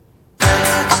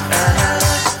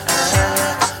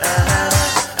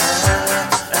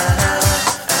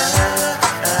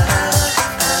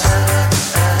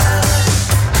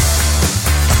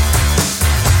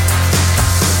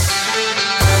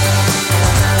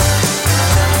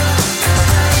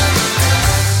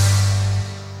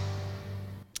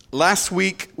Last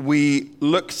week we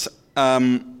looked at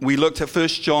 1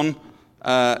 John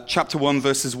chapter 1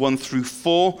 verses 1 through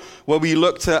 4, where we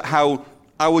looked at how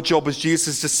our job as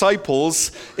Jesus'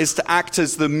 disciples is to act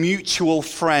as the mutual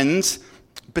friend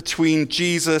between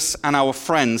Jesus and our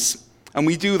friends. And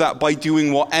we do that by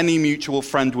doing what any mutual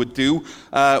friend would do.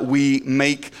 We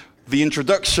make the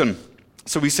introduction.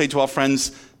 So we say to our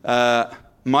friends,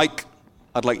 Mike,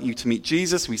 I'd like you to meet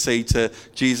Jesus. We say to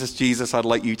Jesus, Jesus, I'd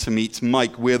like you to meet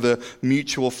Mike. We're the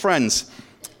mutual friends.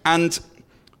 And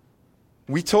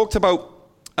we talked about,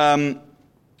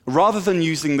 rather than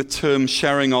using the term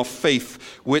sharing our faith,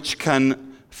 which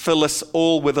can fill us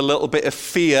all with a little bit of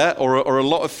fear or a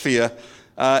lot of fear,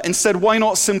 instead, why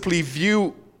not simply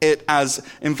view it as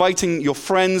inviting your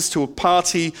friends to a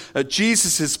party at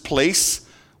Jesus' place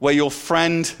where your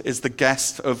friend is the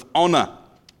guest of honor?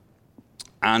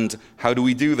 And how do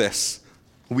we do this?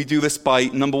 We do this by,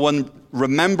 number one,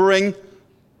 remembering,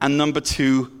 and number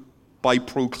two, by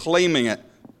proclaiming it.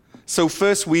 So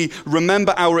first, we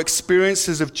remember our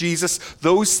experiences of Jesus,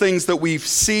 those things that we've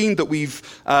seen, that we've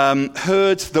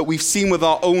heard, that we've seen with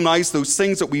our own eyes, those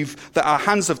things that our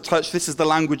hands have touched. This is the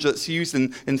language that's used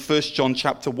in 1 John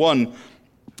chapter 1.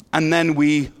 And then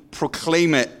we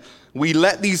proclaim it. We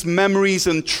let these memories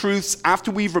and truths,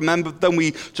 after we've remembered them,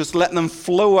 we just let them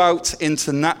flow out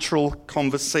into natural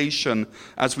conversation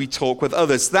as we talk with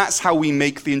others. That's how we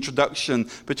make the introduction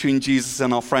between Jesus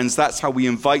and our friends. That's how we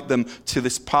invite them to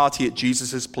this party at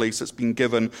Jesus' place that's been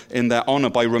given in their honor,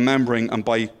 by remembering and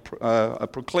by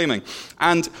proclaiming.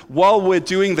 And while we're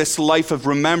doing this life of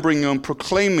remembering and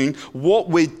proclaiming, what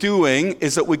we're doing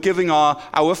is that we're giving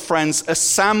our friends a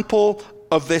sample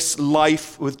of this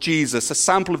life with Jesus, a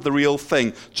sample of the real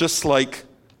thing, just like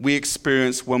we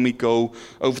experience when we go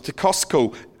over to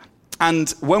Costco. And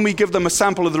when we give them a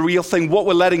sample of the real thing, what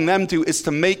we're letting them do is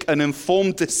to make an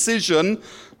informed decision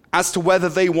as to whether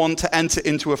they want to enter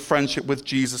into a friendship with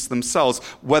Jesus themselves,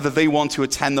 whether they want to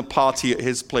attend the party at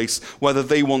his place, whether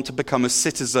they want to become a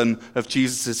citizen of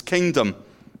Jesus' kingdom.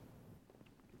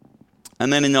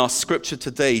 And then in our scripture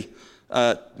today,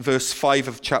 verse 5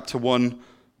 of chapter 1,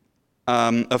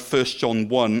 of 1 John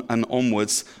 1 and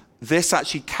onwards, this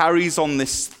actually carries on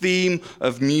this theme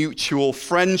of mutual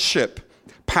friendship,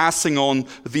 passing on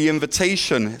the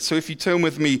invitation. So if you turn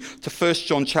with me to 1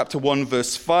 John chapter 1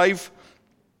 verse 5,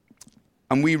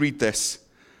 and we read this.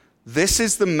 This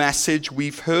is the message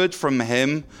we've heard from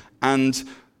him and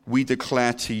we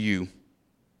declare to you.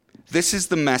 This is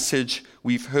the message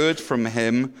we've heard from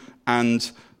him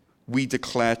and we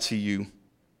declare to you.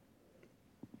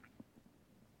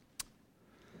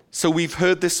 So we've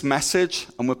heard this message,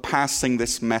 and we're passing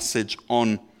this message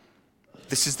on.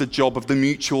 This is the job of the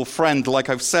mutual friend, like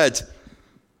I've said.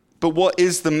 But what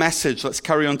is the message? Let's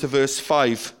carry on to verse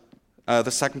 5, the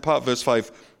second part, verse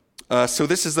 5. So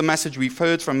this is the message we've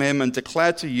heard from him and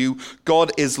declared to you.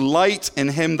 God is light, in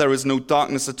him there is no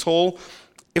darkness at all.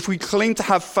 If we claim to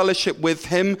have fellowship with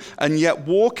him and yet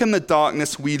walk in the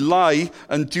darkness, we lie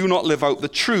and do not live out the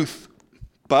truth.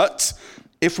 But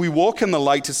if we walk in the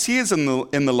light as he is in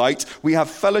the light, we have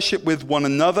fellowship with one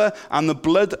another, and the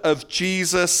blood of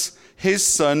Jesus, his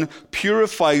son,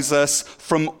 purifies us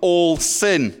from all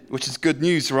sin, which is good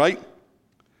news, right?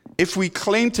 If we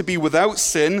claim to be without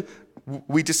sin,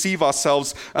 we deceive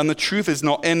ourselves, and the truth is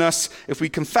not in us. If we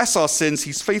confess our sins,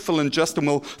 he's faithful and just and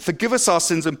will forgive us our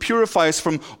sins and purify us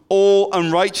from all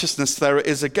unrighteousness. There it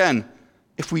is again.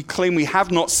 If we claim we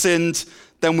have not sinned,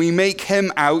 then we make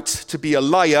him out to be a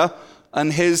liar,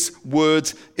 and his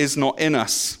word is not in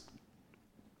us.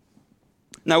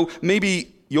 Now,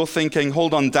 maybe you're thinking,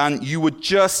 hold on, Dan, you were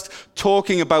just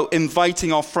talking about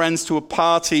inviting our friends to a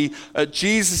party at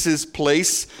Jesus'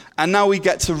 place, and now we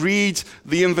get to read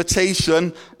the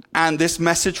invitation and this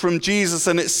message from Jesus,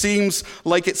 and it seems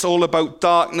like it's all about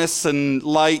darkness and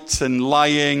light and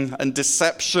lying and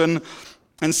deception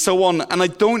and so on. And I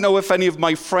don't know if any of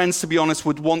my friends, to be honest,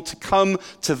 would want to come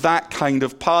to that kind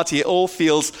of party. It all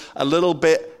feels a little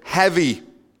bit heavy.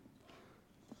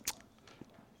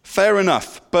 Fair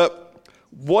enough. But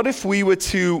what if we were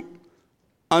to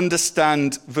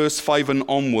understand verse 5 and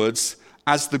onwards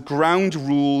as the ground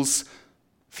rules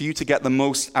for you to get the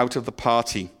most out of the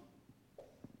party?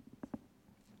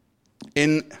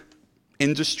 In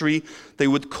industry, they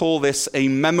would call this a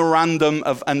memorandum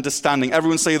of understanding.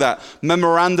 Everyone say that.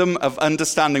 Memorandum of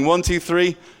understanding. 1, 2,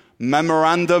 3.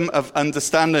 Memorandum of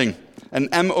Understanding, an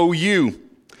MOU.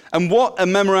 And what a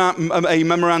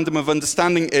memorandum of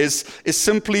understanding is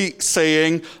simply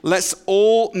saying, let's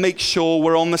all make sure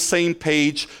we're on the same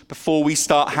page before we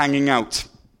start hanging out.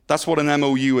 That's what an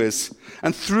MOU is.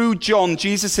 And through John,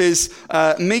 Jesus is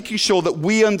making sure that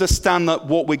we understand that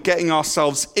what we're getting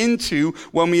ourselves into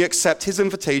when we accept his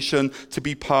invitation to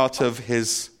be part of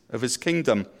his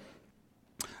kingdom.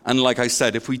 And like I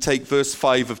said, if we take verse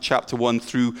 5 of chapter 1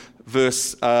 through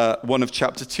verse 1 of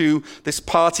chapter 2, this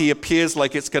party appears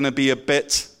like it's going to be a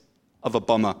bit of a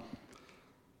bummer.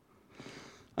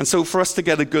 And so for us to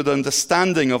get a good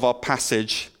understanding of our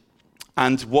passage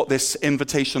and what this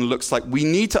invitation looks like, we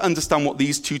need to understand what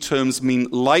these two terms mean,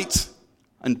 light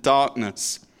and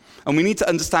darkness. And we need to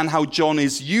understand how John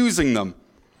is using them.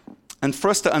 And for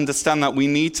us to understand that, we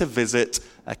need to visit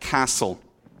a castle.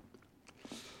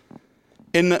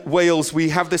 In Wales, we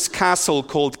have this castle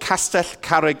called Castell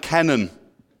Carreg-Cennen.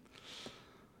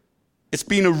 It's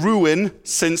been a ruin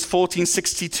since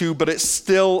 1462, but it's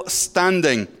still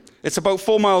standing. It's about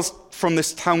 4 miles from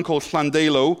this town called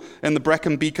Llandelo in the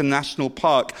Brecon Beacon National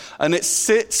Park, and it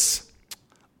sits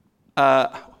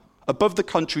above the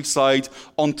countryside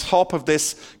on top of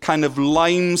this kind of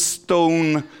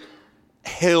limestone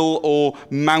hill or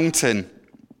mountain.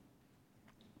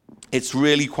 It's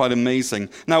really quite amazing.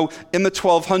 Now, in the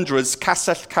 1200s,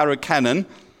 Castell Carreg-Cennen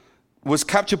was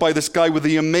captured by this guy with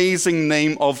the amazing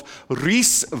name of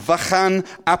Rhys Vychan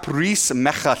ap Rhys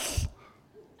Mechall.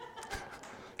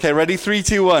 Okay, ready? 3,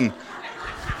 2, 1.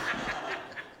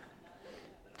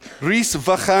 Rhys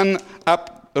Vychan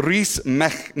ap Rhys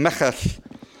Mechall.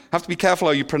 Have to be careful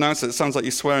how you pronounce it. It sounds like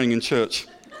you're swearing in church.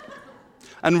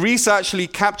 And Rhys actually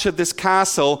captured this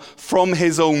castle from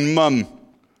his own mum.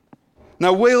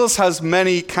 Now, Wales has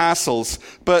many castles,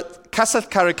 but Castell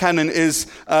Carreg-Cennen is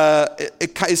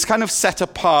kind of set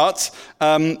apart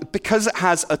because it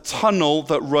has a tunnel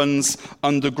that runs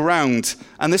underground.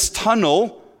 And this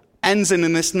tunnel ends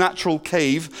in this natural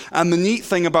cave. And the neat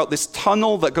thing about this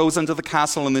tunnel that goes under the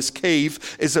castle and this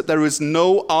cave is that there is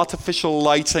no artificial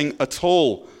lighting at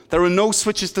all. There are no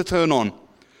switches to turn on.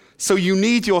 So you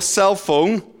need your cell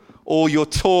phone or your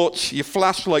torch, your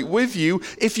flashlight with you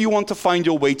if you want to find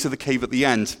your way to the cave at the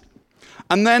end.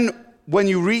 And then when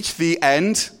you reach the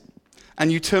end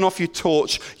and you turn off your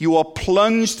torch, you are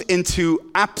plunged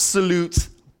into absolute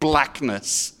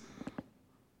blackness.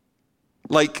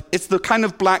 Like, it's the kind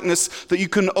of blackness that you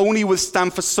can only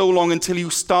withstand for so long until you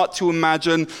start to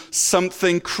imagine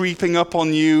something creeping up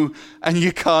on you and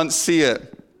you can't see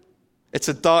it. It's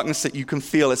a darkness that you can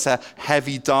feel. It's a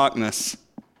heavy darkness.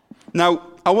 Now,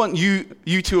 I want you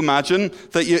to imagine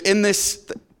that you're in this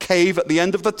cave at the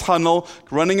end of the tunnel,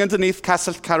 running underneath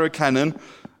Castell Carreg-Cennen,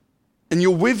 and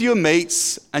you're with your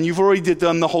mates, and you've already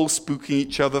done the whole spooking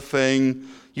each other thing.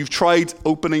 You've tried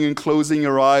opening and closing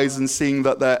your eyes and seeing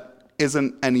that there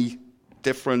isn't any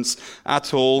difference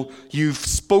at all. You've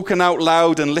spoken out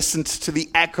loud and listened to the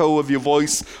echo of your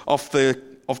voice off the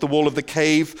wall of the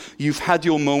cave. You've had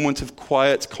your moment of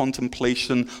quiet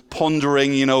contemplation,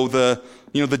 pondering,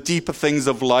 the deeper things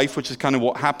of life, which is kind of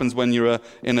what happens when you're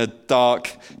in a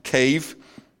dark cave.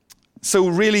 So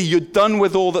really, you're done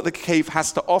with all that the cave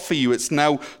has to offer you. It's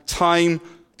now time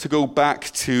to go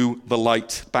back to the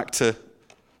light, back to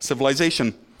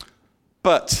civilization.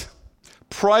 But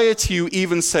prior to you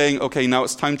even saying, okay, now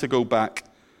it's time to go back,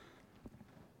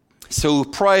 so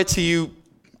prior to you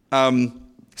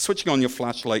switching on your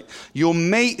flashlight, your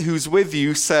mate who's with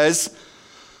you says,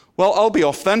 well, I'll be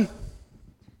off then.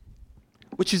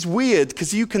 Which is weird,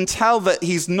 because you can tell that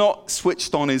he's not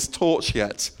switched on his torch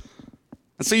yet.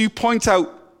 And so you point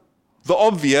out the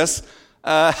obvious,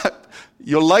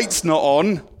 your light's not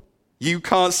on, you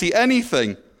can't see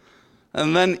anything.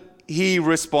 And then he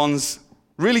responds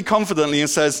really confidently and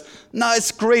says, no,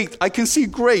 it's great, I can see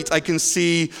great. I can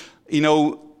see,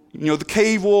 the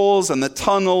cave walls and the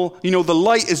tunnel. The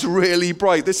light is really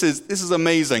bright. This is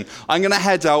amazing. I'm going to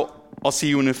head out. I'll see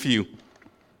you in a few.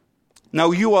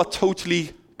 Now, you are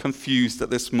totally confused at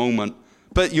this moment,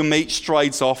 but your mate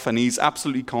strides off and he's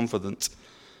absolutely confident.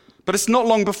 But it's not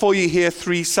long before you hear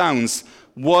 3 sounds,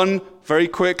 one very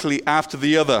quickly after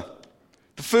the other.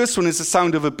 The first one is the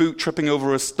sound of a boot tripping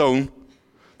over a stone.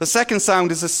 The second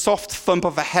sound is a soft thump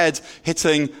of a head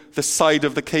hitting the side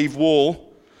of the cave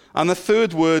wall. And the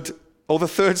third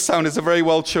sound is a very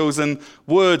well-chosen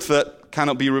word that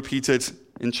cannot be repeated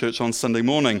in church on Sunday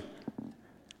morning.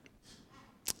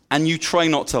 And you try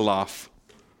not to laugh.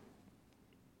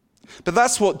 But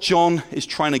that's what John is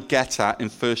trying to get at in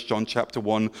 1 John chapter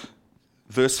 1,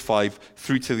 verse 5,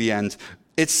 through to the end.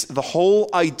 It's the whole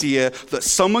idea that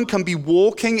someone can be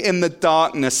walking in the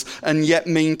darkness and yet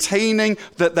maintaining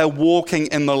that they're walking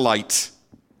in the light,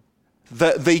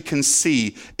 that they can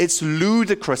see. It's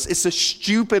ludicrous. It's a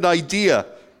stupid idea.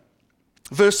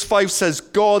 Verse 5 says,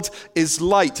 God is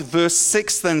light. Verse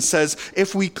 6 then says,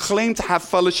 if we claim to have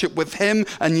fellowship with him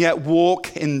and yet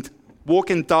walk in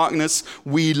darkness,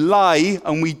 we lie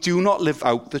and we do not live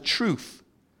out the truth.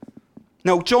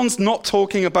 Now, John's not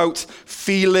talking about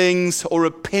feelings or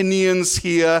opinions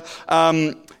here.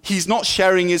 He's not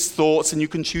sharing his thoughts, and you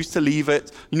can choose to leave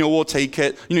it, or take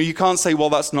it. You can't say, well,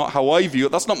 that's not how I view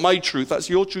it. That's not my truth. That's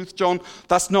your truth, John.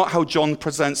 That's not how John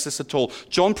presents this at all.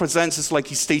 John presents this like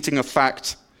he's stating a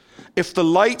fact. If the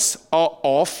lights are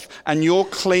off and you're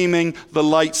claiming the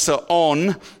lights are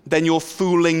on, then you're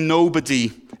fooling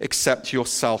nobody except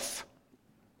yourself.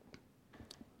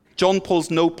 John pulls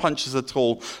no punches at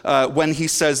all when he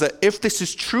says that if this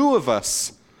is true of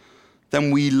us,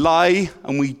 then we lie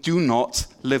and we do not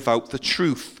live out the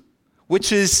truth,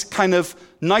 which is kind of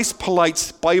nice,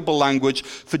 polite Bible language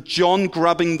for John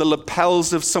grabbing the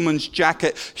lapels of someone's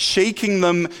jacket, shaking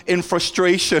them in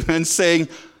frustration and saying,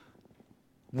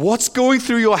 what's going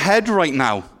through your head right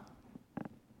now?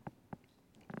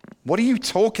 What are you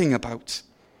talking about?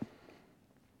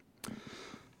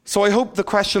 So I hope the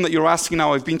question that you're asking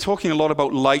now, I've been talking a lot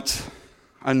about light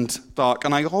and dark,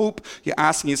 and I hope you're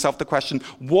asking yourself the question,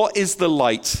 what is the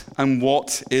light and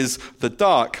what is the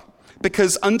dark?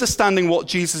 Because understanding what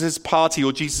Jesus' party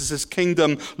or Jesus'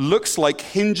 kingdom looks like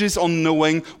hinges on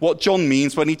knowing what John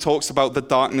means when he talks about the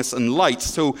darkness and light.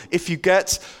 So if you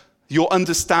get your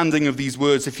understanding of these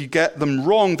words, if you get them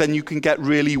wrong, then you can get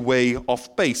really way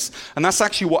off base. And that's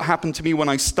actually what happened to me when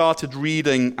I started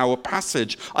reading our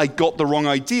passage. I got the wrong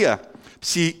idea.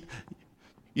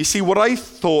 You see, what I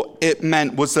thought it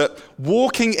meant was that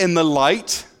walking in the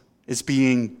light is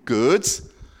being good,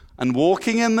 and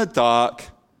walking in the dark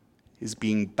is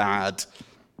being bad.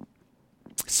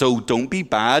 So don't be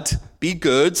bad, be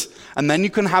good, and then you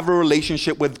can have a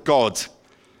relationship with God.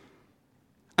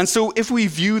 And so if we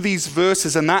view these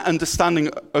verses and that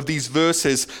understanding of these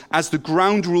verses as the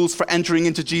ground rules for entering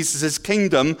into Jesus'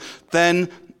 kingdom, then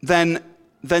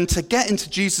to get into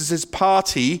Jesus'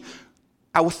 party,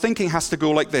 our thinking has to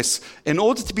go like this. In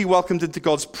order to be welcomed into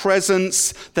God's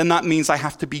presence, then that means I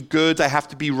have to be good, I have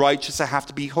to be righteous, I have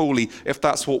to be holy, if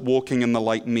that's what walking in the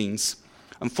light means.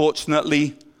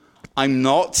 Unfortunately, I'm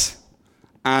not,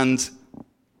 and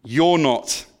you're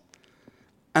not.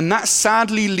 And that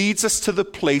sadly leads us to the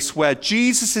place where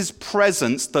Jesus'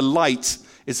 presence, the light,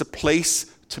 is a place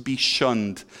to be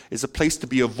shunned, is a place to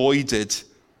be avoided.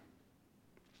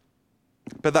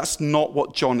 But that's not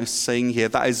what John is saying here.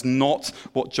 That is not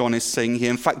what John is saying here.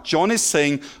 In fact, John is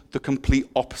saying the complete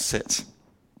opposite.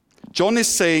 John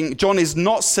is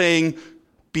not saying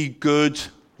be good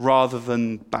rather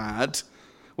than bad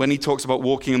when he talks about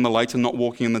walking in the light and not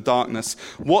walking in the darkness.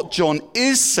 What John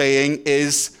is saying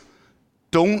is,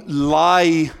 don't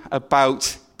lie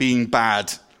about being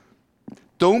bad.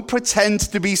 Don't pretend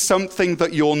to be something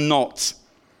that you're not.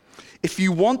 If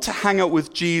you want to hang out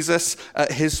with Jesus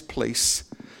at his place,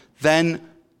 then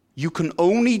you can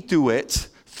only do it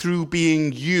through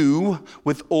being you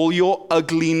with all your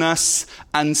ugliness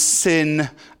and sin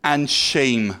and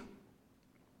shame.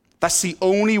 That's the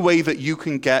only way that you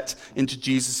can get into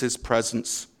Jesus'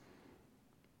 presence.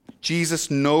 Jesus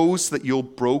knows that you're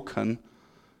broken.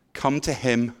 Come to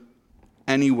him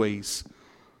anyways.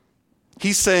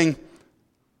 He's saying,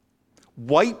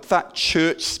 wipe that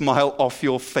church smile off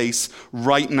your face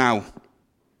right now.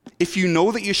 If you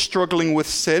know that you're struggling with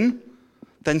sin,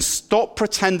 then stop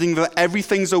pretending that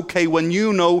everything's okay when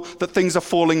you know that things are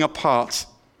falling apart.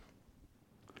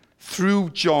 Through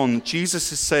John,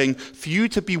 Jesus is saying, for you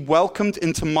to be welcomed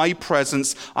into my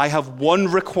presence, I have one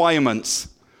requirement.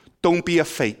 Don't be a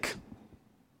fake.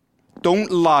 Don't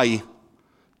lie.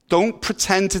 Don't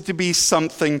pretend to be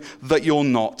something that you're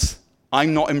not.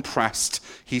 I'm not impressed,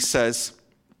 he says.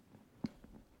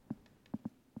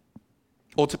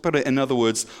 Or to put it in other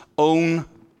words, own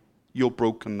your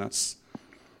brokenness.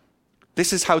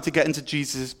 This is how to get into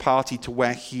Jesus' party to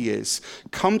where he is.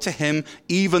 Come to him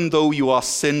even though you are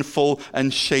sinful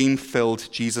and shame-filled.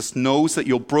 Jesus knows that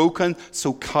you're broken,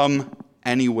 so come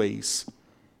anyways.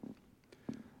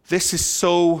 This is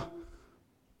so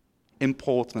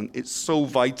important. It's so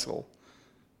vital.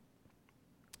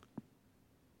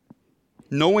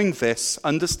 Knowing this,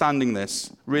 understanding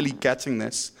this, really getting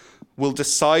this, will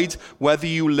decide whether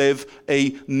you live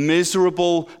a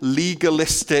miserable,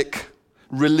 legalistic,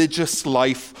 religious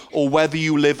life or whether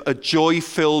you live a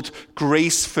joy-filled,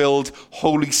 grace-filled,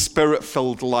 Holy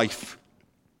Spirit-filled life.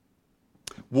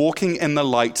 Walking in the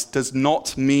light does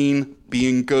not mean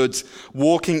being good.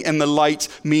 Walking in the light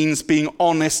means being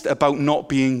honest about not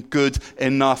being good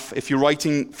enough. If you're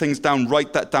writing things down,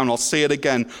 write that down. I'll say it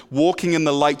again. Walking in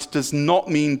the light does not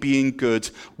mean being good.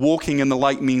 Walking in the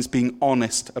light means being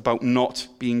honest about not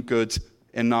being good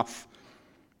enough.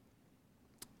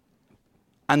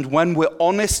 And when we're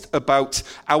honest about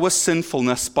our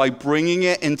sinfulness by bringing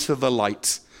it into the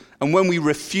light, and when we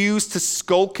refuse to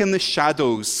skulk in the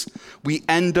shadows, we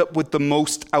end up with the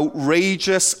most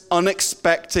outrageous,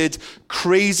 unexpected,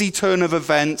 crazy turn of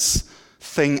events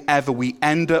thing ever. We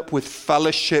end up with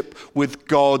fellowship with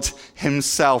God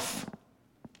himself.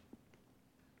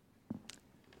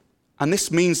 And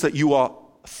this means that you are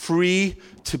free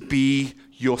to be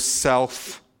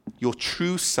yourself, your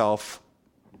true self,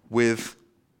 with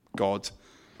God.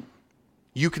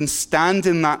 You can stand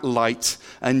in that light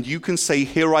and you can say,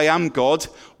 here I am, God,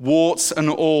 warts and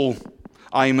all.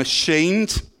 I am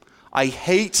ashamed. I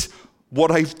hate what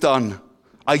I've done.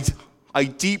 I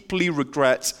deeply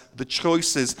regret the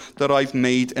choices that I've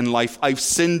made in life. I've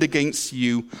sinned against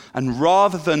you. And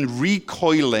rather than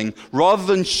recoiling, rather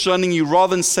than shunning you,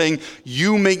 rather than saying,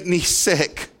 you make me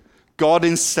sick, God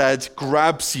instead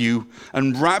grabs you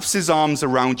and wraps his arms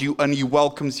around you and he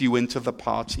welcomes you into the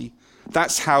party.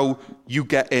 That's how you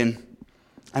get in.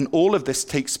 And all of this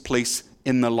takes place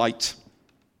in the light.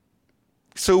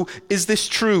 So is this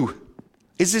true?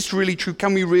 Is this really true?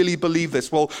 Can we really believe this?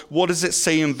 Well, what does it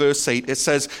say in verse 8? It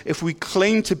says, if we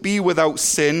claim to be without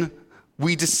sin,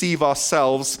 we deceive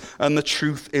ourselves and the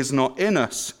truth is not in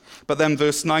us. But then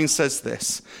verse 9 says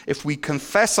this, if we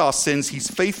confess our sins, he's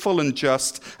faithful and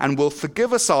just and will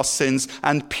forgive us our sins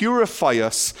and purify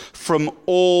us from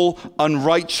all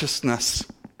unrighteousness.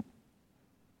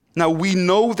 Now, we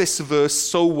know this verse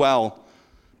so well,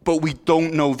 but we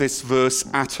don't know this verse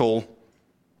at all.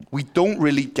 We don't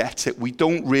really get it. We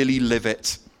don't really live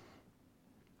it.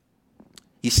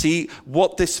 You see,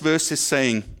 what this verse is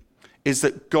saying is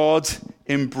that God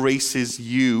embraces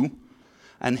you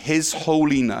and his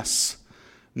holiness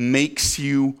makes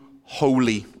you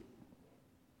holy.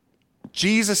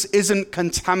 Jesus isn't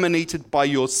contaminated by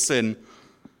your sin.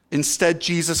 Instead,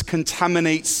 Jesus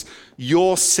contaminates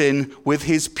your sin with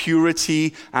his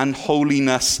purity and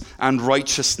holiness and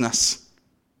righteousness.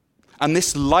 And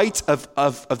this light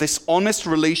of this honest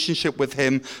relationship with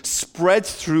him spread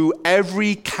through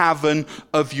every cavern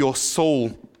of your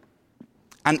soul.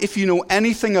 And if you know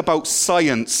anything about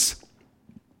science,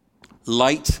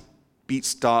 light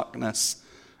beats darkness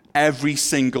every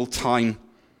single time.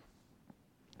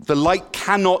 The dark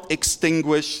cannot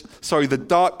extinguish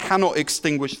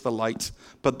the light,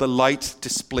 but the light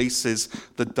displaces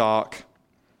the dark.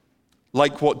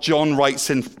 Like what John writes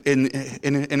in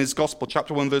his gospel,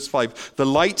 chapter 1, verse 5. The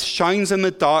light shines in the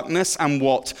darkness, and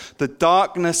what? The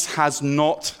darkness has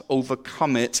not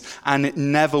overcome it, and it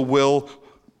never will.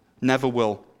 Never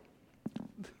will.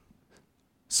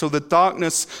 So the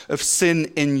darkness of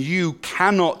sin in you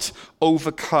cannot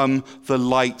overcome the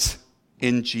light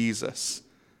in Jesus.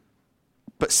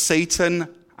 But Satan,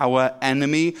 our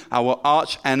enemy, our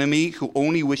arch enemy, who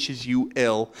only wishes you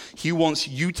ill, he wants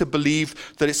you to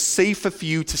believe that it's safer for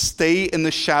you to stay in the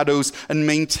shadows and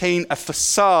maintain a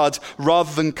facade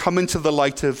rather than come into the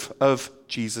light of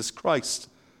Jesus Christ.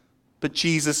 But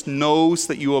Jesus knows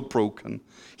that you are broken.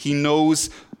 He knows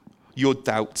your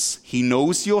doubts. He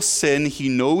knows your sin. He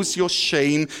knows your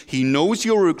shame. He knows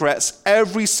your regrets,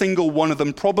 every single one of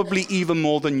them, probably even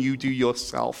more than you do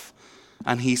yourself.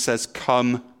 And he says,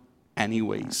 come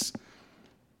anyways.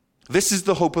 This is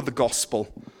the hope of the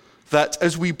gospel, that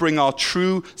as we bring our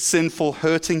true, sinful,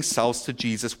 hurting selves to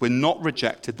Jesus, we're not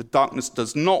rejected. The darkness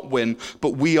does not win,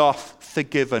 but we are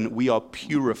forgiven. We are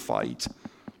purified.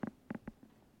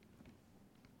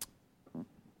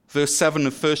 Verse 7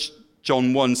 of 1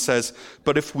 John 1 says,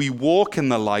 but if we walk in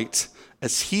the light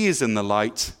as he is in the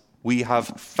light, we have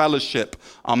fellowship.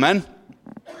 Amen?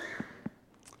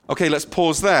 Okay, let's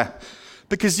pause there.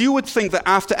 Because you would think that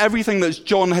after everything that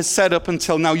John has said up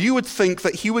until now, you would think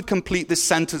that he would complete this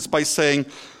sentence by saying,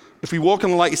 if we walk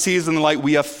in the light as he is in the light,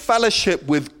 we have fellowship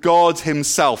with God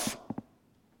himself.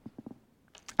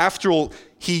 After all,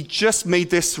 he just made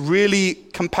this really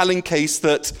compelling case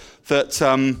that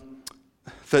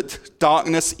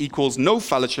darkness equals no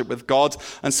fellowship with God,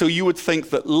 and so you would think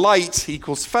that light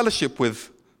equals fellowship with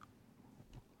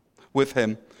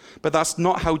him. But that's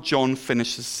not how John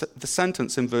finishes the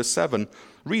sentence in verse 7.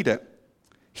 Read it.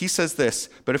 He says this,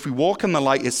 but if we walk in the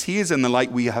light as he is in the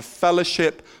light, we have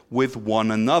fellowship with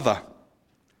one another.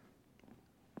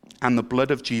 And the blood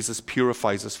of Jesus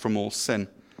purifies us from all sin.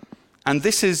 And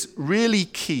this is really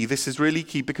key. This is really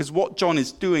key because what John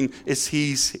is doing is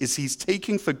he's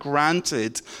taking for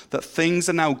granted that things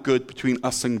are now good between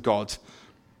us and God.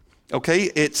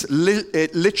 Okay? It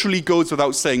literally goes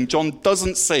without saying. John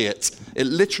doesn't say it. It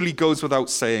literally goes without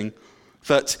saying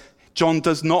that John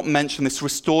does not mention this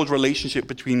restored relationship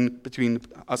between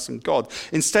us and God.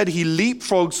 Instead, he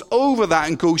leapfrogs over that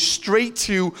and goes straight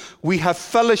to, we have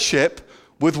fellowship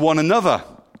with one another.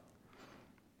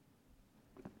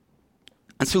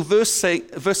 And so verse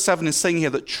 7 is saying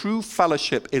here that true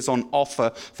fellowship is on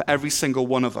offer for every single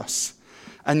one of us.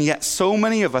 And yet so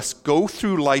many of us go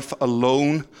through life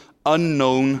alone,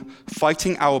 unknown,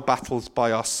 fighting our battles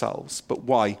by ourselves. But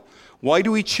why? Why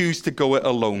do we choose to go it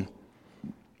alone?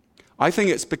 I think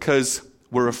it's because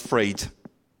we're afraid.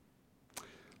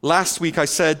 Last week I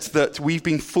said that we've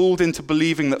been fooled into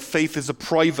believing that faith is a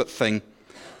private thing,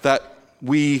 that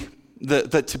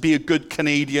to be a good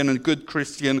Canadian and a good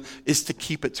Christian is to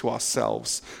keep it to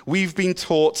ourselves. We've been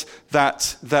taught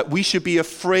that we should be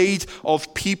afraid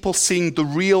of people seeing the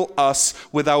real us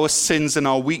with our sins and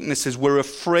our weaknesses. We're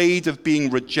afraid of being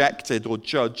rejected or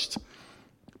judged.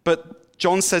 But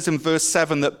John says in verse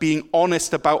 7 that being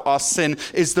honest about our sin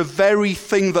is the very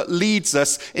thing that leads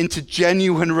us into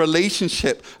genuine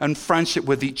relationship and friendship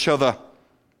with each other.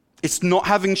 It's not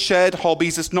having shared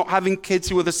hobbies. It's not having kids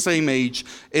who are the same age.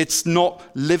 It's not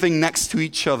living next to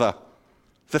each other.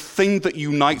 The thing that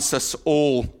unites us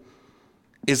all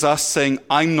is us saying,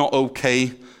 I'm not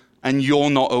okay, and you're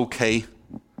not okay,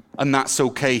 and that's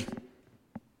okay.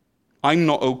 I'm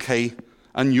not okay,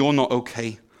 and you're not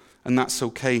okay, and that's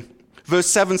okay. Verse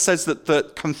 7 says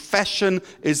that confession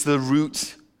is the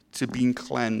route to being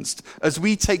cleansed. As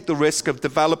we take the risk of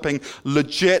developing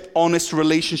legit, honest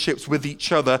relationships with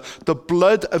each other, the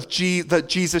blood of that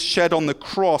Jesus shed on the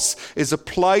cross is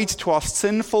applied to our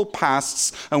sinful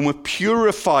pasts, and we're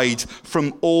purified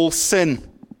from all sin.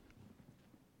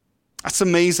 That's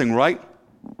amazing, right?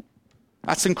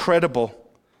 That's incredible.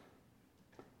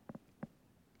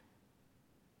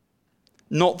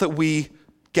 Not that we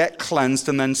get cleansed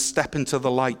and then step into the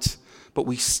light, but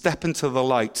we step into the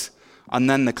light and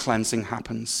then the cleansing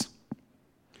happens.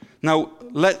 Now,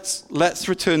 let's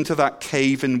return to that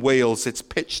cave in Wales. It's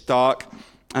pitch dark,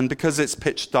 and because it's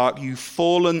pitch dark, you've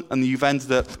fallen and you've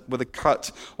ended up with a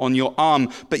cut on your arm,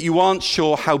 but you aren't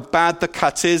sure how bad the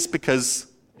cut is because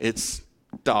it's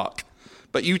dark.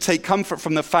 But you take comfort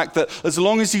from the fact that as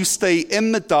long as you stay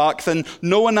in the dark, then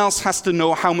no one else has to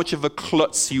know how much of a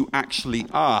klutz you actually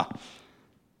are.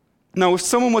 Now, if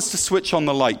someone was to switch on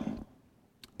the light,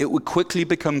 it would quickly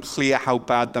become clear how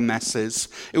bad the mess is.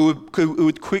 It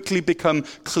would quickly become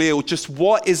clear just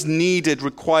what is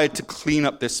required to clean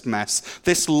up this mess.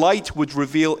 This light would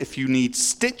reveal if you need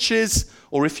stitches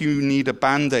or if you need a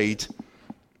Band-Aid.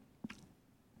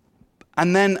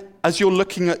 And then as you're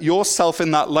looking at yourself in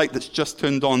that light that's just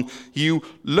turned on, you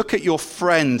look at your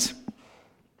friend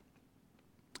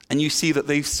and you see that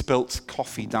they've spilt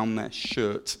coffee down their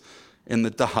shirt in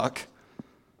the dark.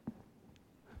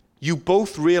 You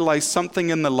both realize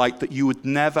something in the light that you would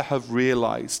never have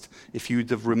realized if you'd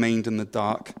have remained in the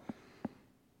dark.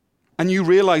 And you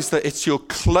realize that it's your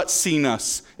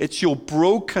klutziness, it's your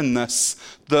brokenness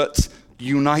that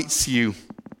unites you.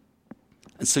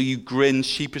 And so you grin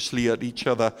sheepishly at each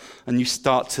other and you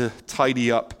start to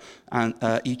tidy up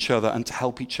each other and to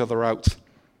help each other out.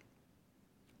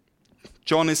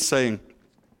 John is saying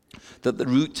that the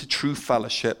route to true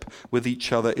fellowship with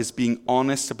each other is being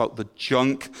honest about the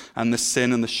junk and the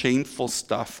sin and the shameful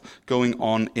stuff going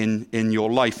on in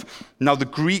your life. Now, the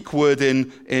Greek word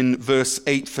in verse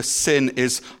 8 for sin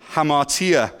is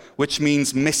hamartia, which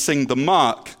means missing the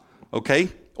mark, okay?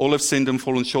 All have sinned and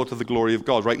fallen short of the glory of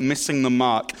God, right? Missing the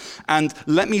mark. And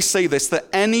let me say this, that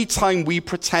any time we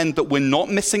pretend that we're not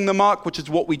missing the mark, which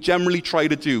is what we generally try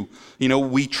to do,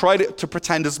 we try to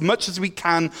pretend as much as we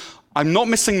can, I'm not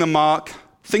missing the mark.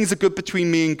 Things are good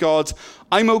between me and God.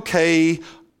 I'm okay.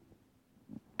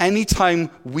 Anytime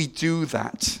we do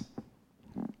that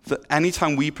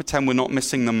anytime we pretend we're not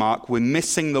missing the mark, we're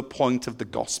missing the point of the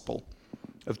gospel,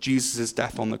 of Jesus'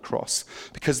 death on the cross.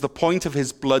 Because the point of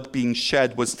his blood being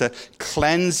shed was to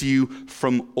cleanse you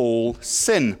from all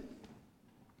sin.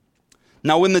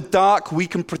 Now, in the dark, we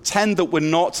can pretend that we're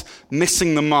not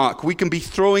missing the mark. We can be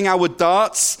throwing our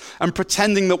darts and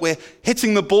pretending that we're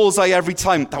hitting the bullseye every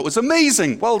time. That was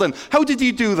amazing. Well done. How did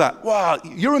you do that? Wow,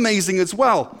 you're amazing as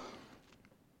well.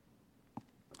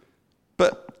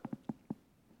 But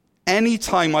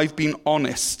anytime I've been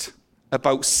honest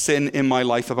about sin in my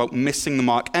life, about missing the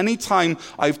mark, anytime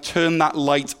I've turned that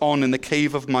light on in the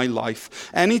cave of my life,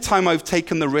 anytime I've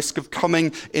taken the risk of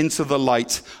coming into the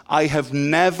light, I have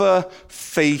never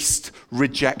faced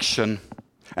rejection.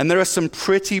 And there are some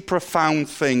pretty profound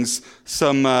things,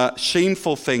 some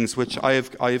shameful things, which I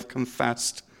have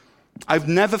confessed. I've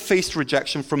never faced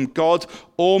rejection from God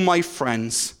or my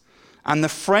friends. And the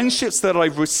friendships that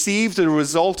I've received as a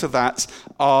result of that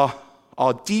are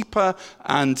deeper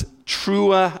and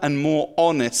truer and more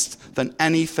honest than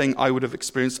anything I would have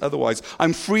experienced otherwise.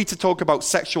 I'm free to talk about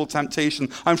sexual temptation.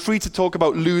 I'm free to talk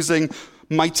about losing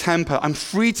my temper. I'm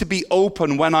free to be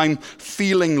open when I'm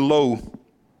feeling low.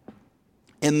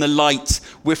 In the light,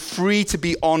 we're free to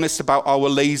be honest about our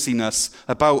laziness,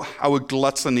 about our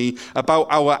gluttony, about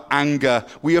our anger.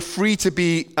 We are free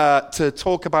to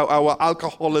talk about our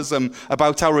alcoholism,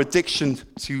 about our addiction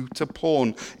to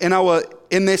porn. In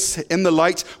the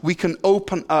light, we can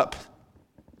open up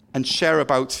and share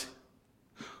about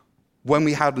when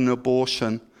we had an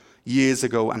abortion years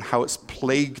ago and how it's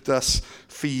plagued us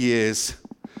for years.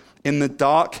 In the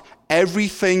dark,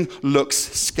 everything looks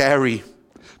scary.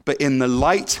 But in the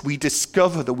light, we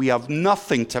discover that we have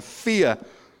nothing to fear.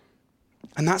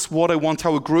 And that's what I want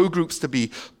our grow groups to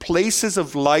be. Places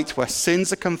of light where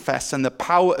sins are confessed and the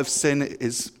power of sin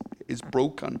is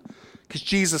broken. Because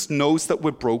Jesus knows that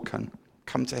we're broken.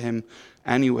 Come to him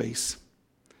anyways.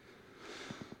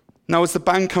 Now, as the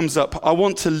band comes up, I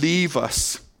want to leave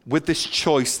us with this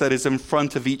choice that is in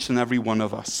front of each and every one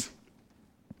of us.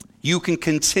 You can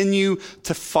continue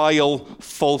to file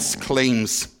false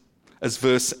claims, as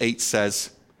verse 8 says.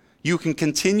 You can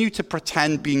continue to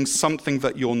pretend being something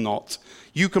that you're not.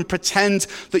 You can pretend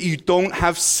that you don't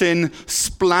have sin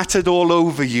splattered all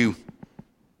over you.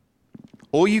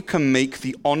 Or you can make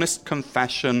the honest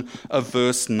confession of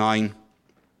verse 9.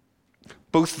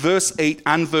 Both verse 8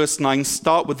 and verse 9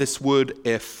 start with this word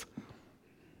if.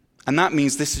 And that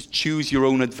means this is choose your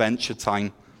own adventure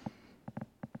time.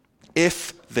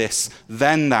 If this,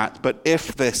 then that. But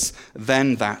if this,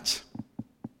 then that.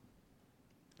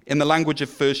 In the language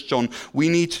of 1 John, we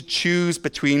need to choose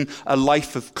between a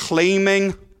life of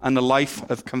claiming and a life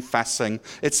of confessing.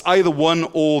 It's either one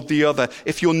or the other.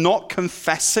 If you're not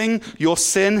confessing your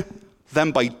sin,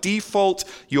 then by default,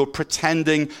 you're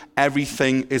pretending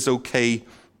everything is okay.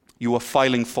 You are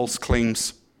filing false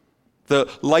claims. The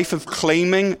life of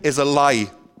claiming is a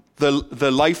lie.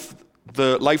 The life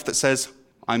that says,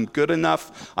 I'm good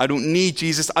enough. I don't need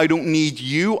Jesus. I don't need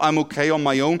you. I'm okay on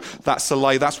my own. That's a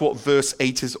lie. That's what verse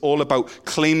 8 is all about,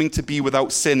 claiming to be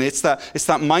without sin. It's that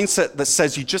mindset that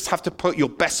says you just have to put your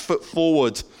best foot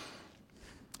forward.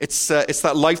 It's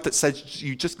that life that says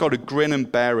you just got to grin and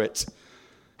bear it.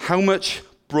 How much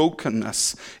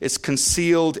brokenness is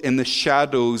concealed in the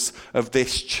shadows of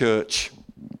this church?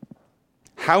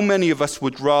 How many of us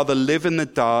would rather live in the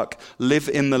dark, live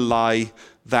in the lie,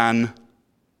 than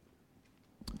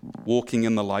walking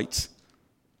in the light?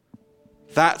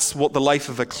 That's what the life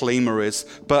of a claimer is.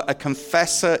 But a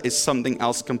confessor is something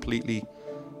else completely.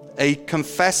 A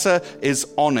confessor is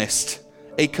honest.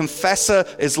 A confessor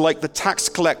is like the tax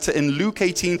collector in Luke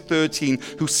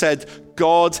 18:13 who said,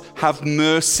 God, have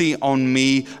mercy on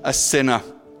me, a sinner.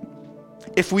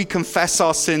 If we confess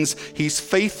our sins, he's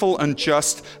faithful and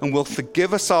just and will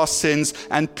forgive us our sins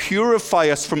and purify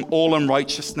us from all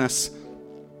unrighteousness.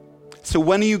 So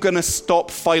when are you going to stop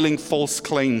filing false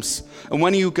claims? And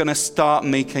when are you going to start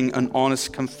making an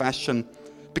honest confession?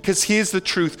 Because here's the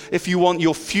truth. If you want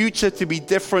your future to be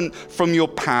different from your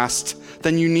past,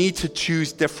 then you need to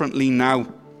choose differently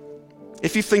now.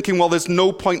 If you're thinking, well, there's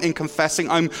no point in confessing,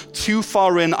 I'm too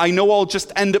far in, I know I'll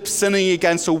just end up sinning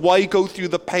again, so why go through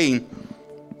the pain?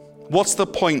 What's the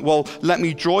point? Well, let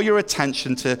me draw your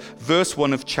attention to verse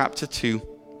 1 of chapter 2.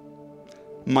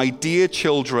 My dear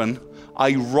children,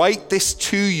 I write this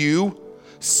to you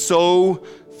so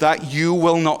that you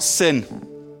will not sin.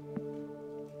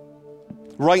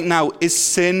 Right now, is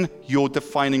sin your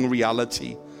defining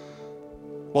reality?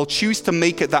 Well, choose to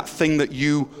make it that thing that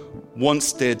you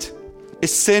once did.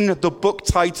 Is sin the book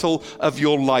title of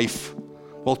your life?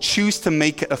 Well, choose to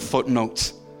make it a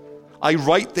footnote. I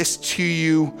write this to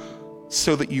you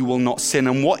so that you will not sin.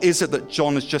 And what is it that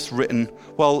John has just written?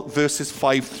 Well, verses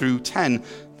 5 through 10,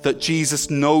 that Jesus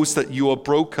knows that you are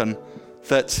broken,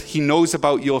 that he knows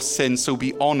about your sin, so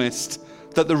be honest,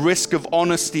 that the risk of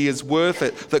honesty is worth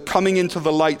it, that coming into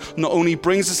the light not only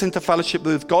brings us into fellowship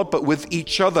with God, but with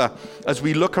each other as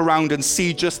we look around and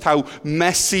see just how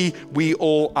messy we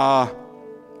all are.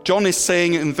 John is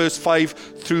saying in verse 5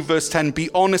 through verse 10, be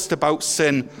honest about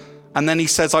sin. And then he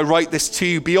says, I write this to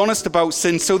you. Be honest about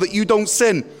sin so that you don't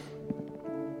sin.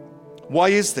 Why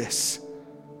is this?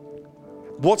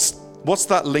 What's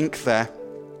that link there?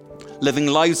 Living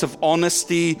lives of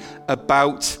honesty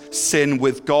about sin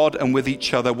with God and with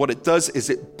each other. What it does is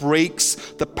it breaks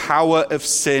the power of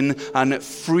sin and it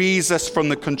frees us from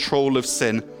the control of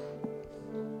sin.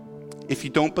 If you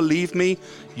don't believe me,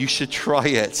 you should try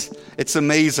it. It's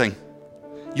amazing.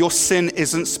 Your sin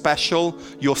isn't special.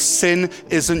 Your sin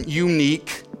isn't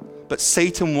unique. But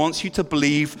Satan wants you to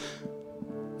believe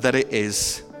that it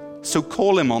is. So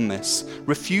call him on this.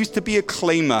 Refuse to be a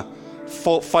claimer,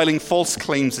 filing false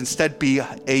claims. Instead, be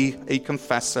a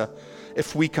confessor.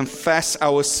 If we confess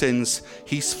our sins,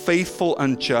 he's faithful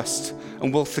and just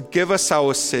and will forgive us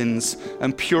our sins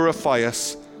and purify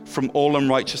us from all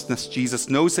unrighteousness. Jesus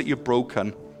knows that you're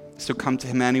broken, so come to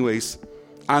him anyways.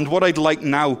 And what I'd like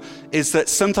now is that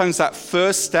sometimes that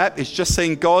first step is just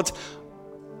saying, God,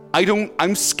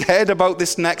 I'm scared about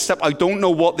this next step. I don't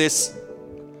know what this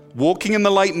walking in the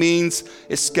light means.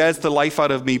 It scares the life out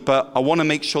of me, but I want to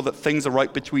make sure that things are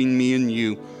right between me and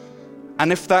you.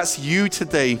 And if that's you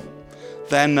today,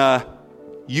 then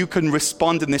you can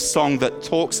respond in this song that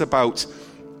talks about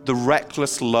the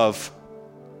reckless love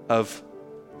of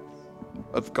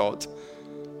God.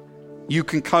 You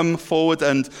can come forward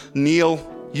and kneel.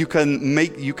 You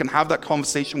can have that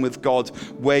conversation with God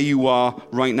where you are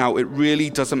right now. It really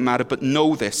doesn't matter. But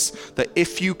know this, that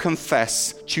if you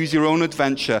confess, choose your own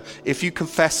adventure. If you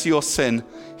confess your sin,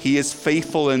 he is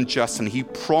faithful and just, and he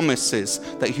promises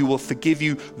that he will forgive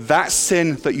you that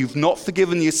sin that you've not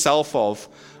forgiven yourself of,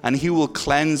 and he will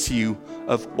cleanse you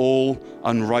of all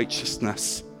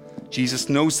unrighteousness. Jesus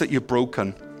knows that you're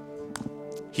broken.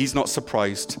 He's not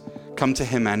surprised. Come to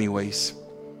him anyways.